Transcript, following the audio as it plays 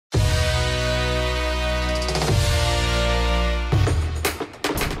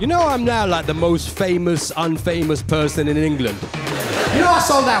You know I'm now like the most famous, unfamous person in England. You know I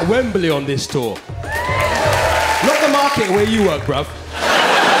sold out Wembley on this tour. Not the market where you work, bruv.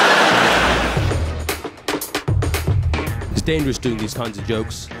 It's dangerous doing these kinds of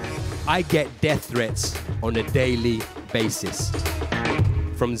jokes. I get death threats on a daily basis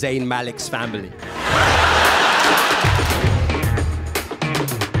from Zayn Malik's family.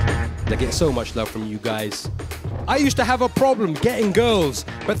 I get so much love from you guys. I used to have a problem getting girls,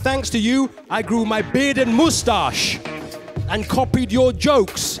 but thanks to you, I grew my beard and moustache and copied your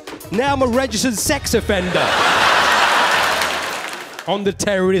jokes. Now I'm a registered sex offender on the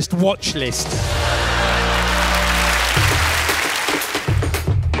terrorist watch list.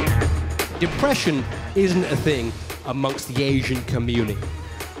 Depression isn't a thing amongst the Asian community.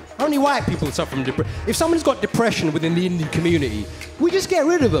 Only white people suffer from depression. If someone's got depression within the Indian community, we just get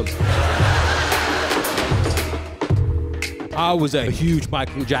rid of them. I was a huge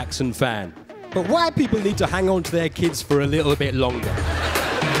Michael Jackson fan, but white people need to hang on to their kids for a little bit longer.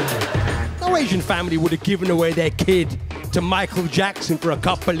 No Asian family would have given away their kid to Michael Jackson for a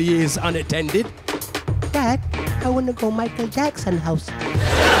couple of years unattended. Dad, I want to go Michael Jackson house.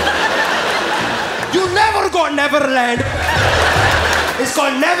 You never go Neverland. It's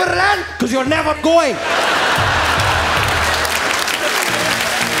called Neverland because you're never going.